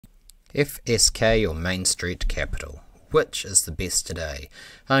FSK or Main Street Capital. Which is the best today?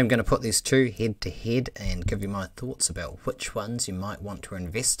 I'm going to put these two head to head and give you my thoughts about which ones you might want to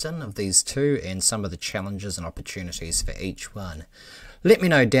invest in of these two and some of the challenges and opportunities for each one. Let me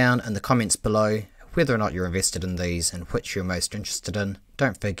know down in the comments below whether or not you're invested in these and which you're most interested in.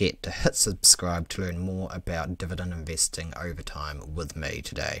 Don't forget to hit subscribe to learn more about dividend investing over time with me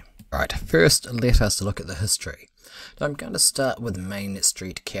today. Right, first let us look at the history. I'm going to start with Main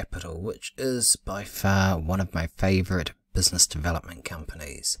Street Capital, which is by far one of my favourite business development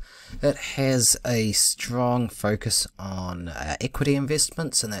companies. It has a strong focus on equity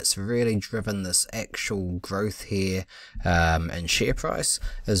investments, and that's really driven this actual growth here in share price,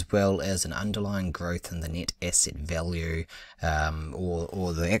 as well as an underlying growth in the net asset value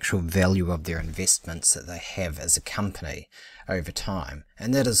or the actual value of their investments that they have as a company over time,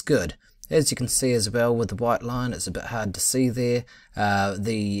 and that is good. As you can see as well with the white line, it's a bit hard to see there,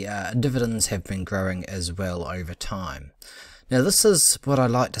 the dividends have been growing as well over time. Now this is what I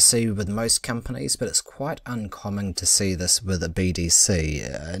like to see with most companies, but it's quite uncommon to see this with a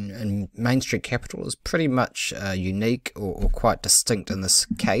BDC, and Main Street Capital is pretty much unique or quite distinct in this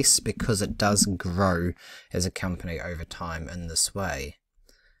case because it does grow as a company over time in this way.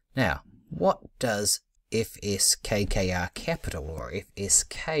 Now, what does FSKKR Capital or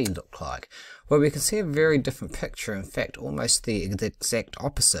FSK look like? Well, we can see a very different picture, in fact almost the exact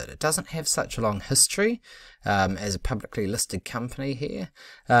opposite. It doesn't have such a long history as a publicly listed company here,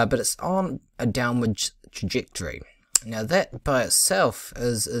 but it's on a downward trajectory. Now that by itself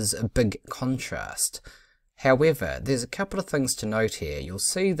is a big contrast. However, there's a couple of things to note here. You'll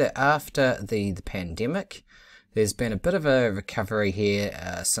see that after the pandemic, there's been a bit of a recovery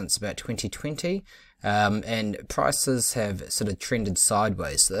here since about 2020. And prices have sort of trended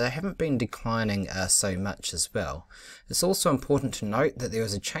sideways, so they haven't been declining so much as well. It's also important to note that there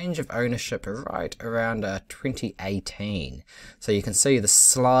was a change of ownership right around 2018. So you can see the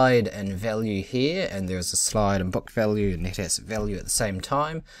slide in value here, and there's a slide in book value and net asset value at the same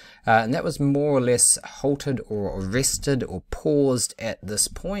time. And that was more or less halted or arrested or paused at this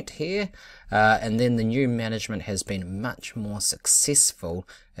point here. And then the new management has been much more successful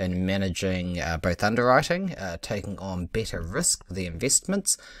in managing both underwriting, taking on better risk for the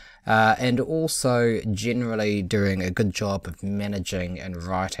investments, and also generally doing a good job of managing and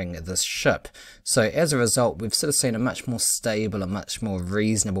righting this ship. So as a result, we've sort of seen a much more stable, a much more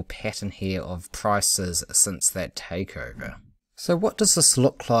reasonable pattern here of prices since that takeover. So what does this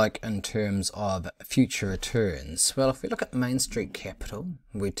look like in terms of future returns? Well, if we look at Main Street Capital,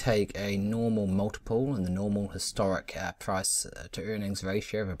 we take a normal multiple and the normal historic price to earnings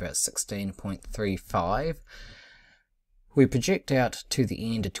ratio of about 16.35. We project out to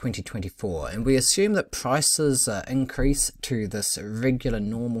the end of 2024, and we assume that prices increase to this regular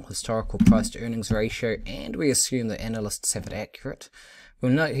normal historical price to earnings ratio, and we assume that analysts have it accurate.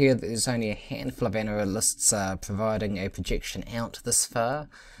 We'll note here that there's only a handful of analysts providing a projection out this far,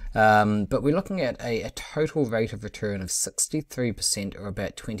 but we're looking at a total rate of return of 63% or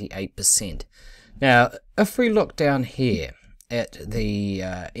about 28%. Now, if we look down here at the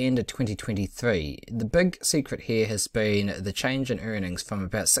end of 2023, the big secret here has been the change in earnings from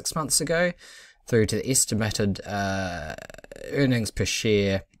about 6 months ago through to the estimated earnings per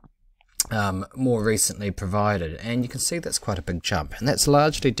share more recently provided, and you can see that's quite a big jump, and that's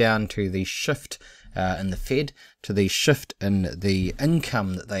largely down to the shift in the Fed, to the shift in the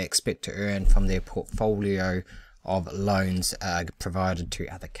income that they expect to earn from their portfolio of loans provided to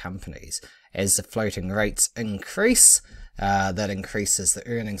other companies. As the floating rates increase, that increases the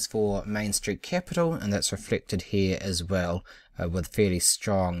earnings for Main Street Capital, and that's reflected here as well with fairly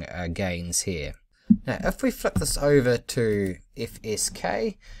strong gains here. Now if we flip this over to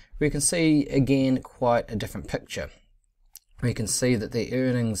FSK, we can see again quite a different picture. We can see that the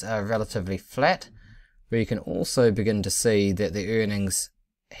earnings are relatively flat. We can also begin to see that the earnings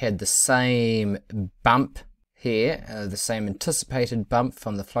had the same bump here, the same anticipated bump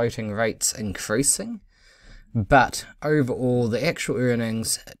from the floating rates increasing. But overall, the actual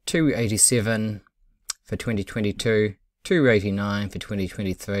earnings, 287 for 2022, 289 for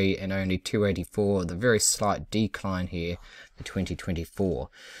 2023, and only 284, the very slight decline here for 2024.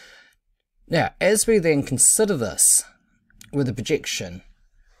 Now, as we then consider this with a projection,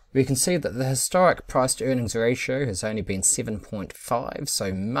 we can see that the historic price to earnings ratio has only been 7.5,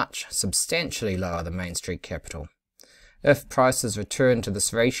 so substantially lower than Main Street Capital. If prices return to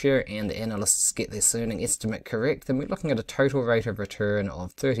this ratio and the analysts get this earning estimate correct, then we're looking at a total rate of return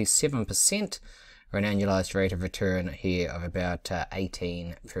of 37%, or an annualized rate of return here of about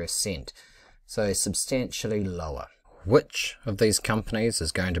 18%. So substantially lower. Which of these companies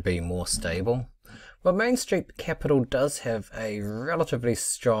is going to be more stable? Well, Main Street Capital does have a relatively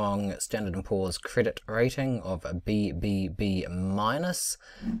strong Standard & Poor's credit rating of a BBB-.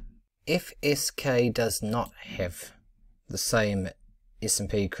 FSK does not have the same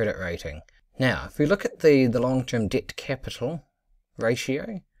S&P credit rating. Now, if we look at the long-term debt to capital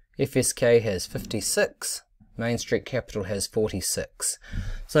ratio, FSK has 56, Main Street Capital has 46.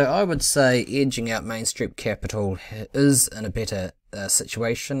 So I would say edging out Main Street Capital is in a better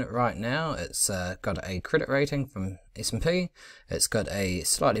situation right now. It's got a credit rating from S&P, it's got a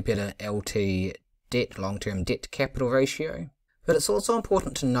slightly better LT debt, long-term debt to capital ratio. But it's also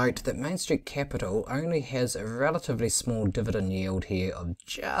important to note that Main Street Capital only has a relatively small dividend yield here of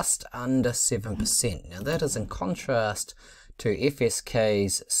just under 7%. Now that is in contrast to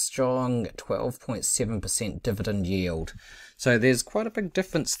FSK's strong 12.7% dividend yield. So there's quite a big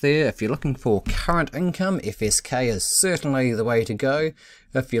difference there. If you're looking for current income, FSK is certainly the way to go.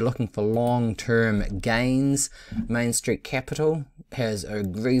 If you're looking for long-term gains, Main Street Capital has a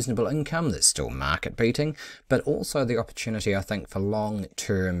reasonable income that's still market beating, but also the opportunity, I think, for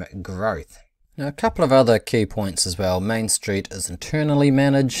long-term growth. Now, a couple of other key points as well. Main Street is internally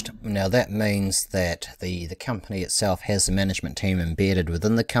managed. Now that means that the company itself has the management team embedded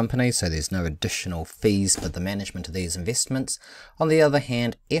within the company, so there's no additional fees for the management of these investments. On the other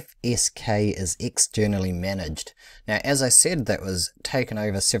hand, FSK is externally managed. Now, as I said, that was taken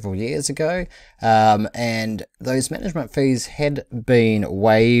over several years ago, and those management fees had been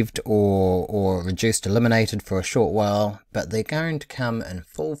waived or reduced, eliminated for a short while, but they're going to come in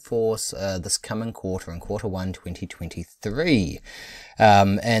full force this coming quarter, in Q1 2023,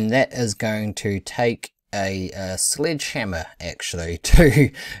 and that is going to take a sledgehammer actually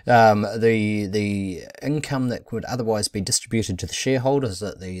to the income that would otherwise be distributed to the shareholders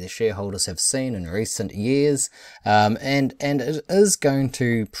that the shareholders have seen in recent years, and it is going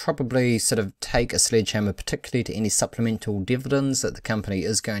to probably sort of take a sledgehammer particularly to any supplemental dividends that the company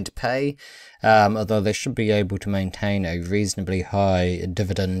is going to pay, although they should be able to maintain a reasonably high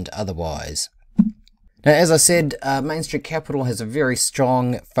dividend otherwise. Now, as I said, Main Street Capital has a very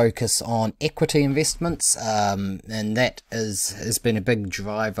strong focus on equity investments, and that has been a big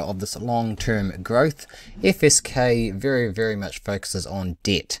driver of this long-term growth. FSK very much focuses on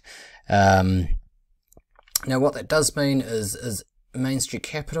debt. Now, what that does mean is Main Street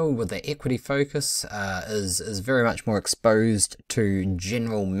Capital, with their equity focus, is very much more exposed to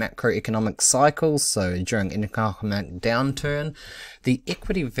general macroeconomic cycles. So during an economic downturn, the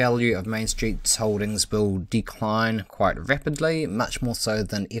equity value of Main Street's holdings will decline quite rapidly, much more so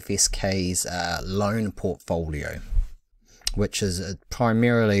than FSK's loan portfolio, which is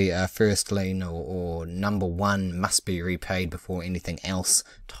primarily first lien or number one must be repaid before anything else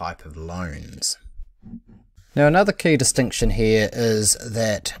type of loans. Now, another key distinction here is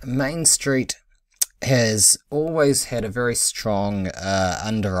that Main Street has always had a very strong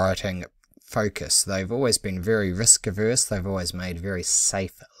underwriting focus. They've always been very risk averse. They've always made very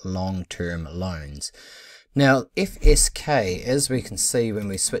safe long-term loans. Now, FSK, as we can see when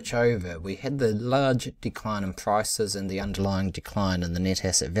we switch over, we had the large decline in prices and the underlying decline in the net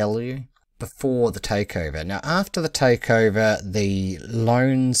asset value before the takeover. Now, after the takeover, the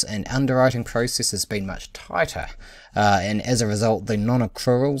loans and underwriting process has been much tighter, and as a result, the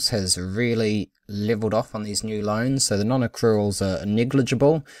non-accruals has really leveled off on these new loans. So the non-accruals are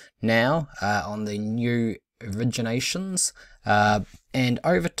negligible now on the new originations, and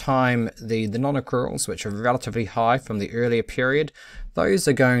over time, the non-accruals, which are relatively high from the earlier period, those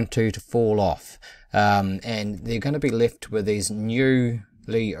are going to fall off, and they're going to be left with these newly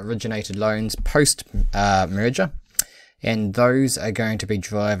originated loans post merger, and those are going to be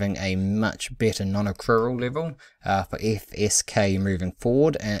driving a much better non-accrual level for FSK moving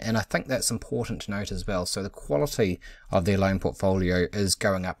forward, and I think that's important to note as well. So the quality of their loan portfolio is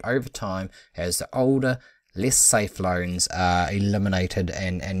going up over time as the older, less safe loans are eliminated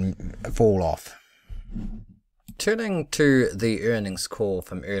and fall off. Turning to the earnings call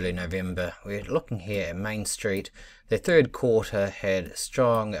from early November, we're looking here at Main Street. Their third quarter had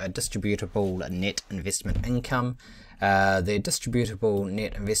strong distributable net investment income. Their distributable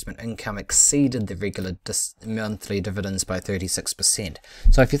net investment income exceeded the regular monthly dividends by 36%.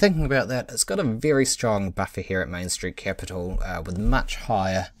 So if you're thinking about that, it's got a very strong buffer here at Main Street Capital, with much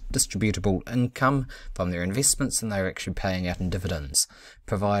higher distributable income from their investments than they're actually paying out in dividends,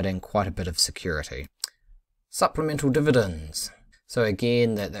 providing quite a bit of security. Supplemental dividends. So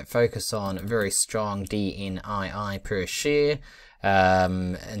again, that focus on very strong DNII per share,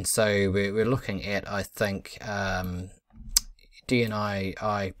 and so we're looking at, I think,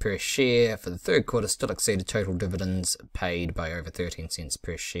 DNII per share for the third quarter still exceeded total dividends paid by over 13 cents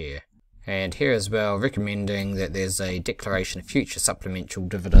per share. And here as well, recommending that there's a declaration of future supplemental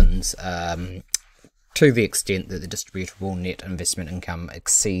dividends to the extent that the distributable net investment income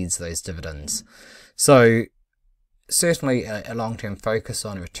exceeds those dividends. So certainly a long-term focus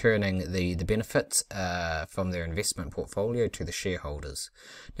on returning the benefits from their investment portfolio to the shareholders.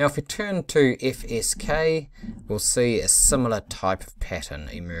 Now if we turn to FSK, we'll see a similar type of pattern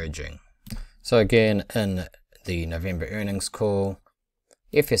emerging. So again, in the November earnings call,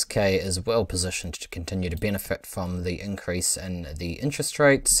 FSK is well positioned to continue to benefit from the increase in the interest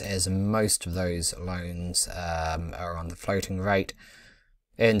rates, as most of those loans are on the floating rate.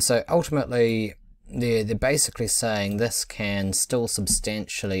 And so ultimately they're basically saying this can still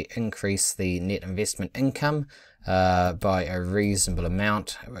substantially increase the net investment income by a reasonable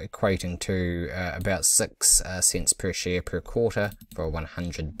amount, equating to about 6 cents per share per quarter for a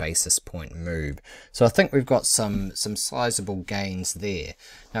 100 basis point move. So I think we've got some sizable gains there.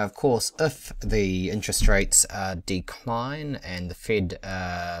 Now of course, if the interest rates decline and the Fed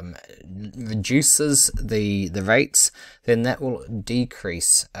reduces the rates, then that will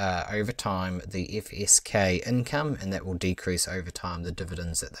decrease over time the FSK income, and that will decrease over time the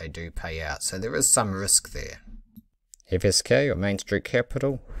dividends that they do pay out. So there is some risk there. FSK or Main Street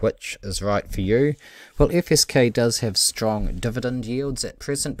Capital, which is right for you? Well, FSK does have strong dividend yields at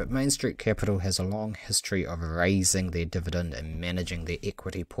present, but Main Street Capital has a long history of raising their dividend and managing their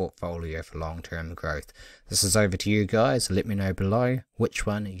equity portfolio for long-term growth. This is over to you guys. Let me know below which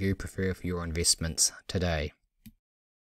one you prefer for your investments today.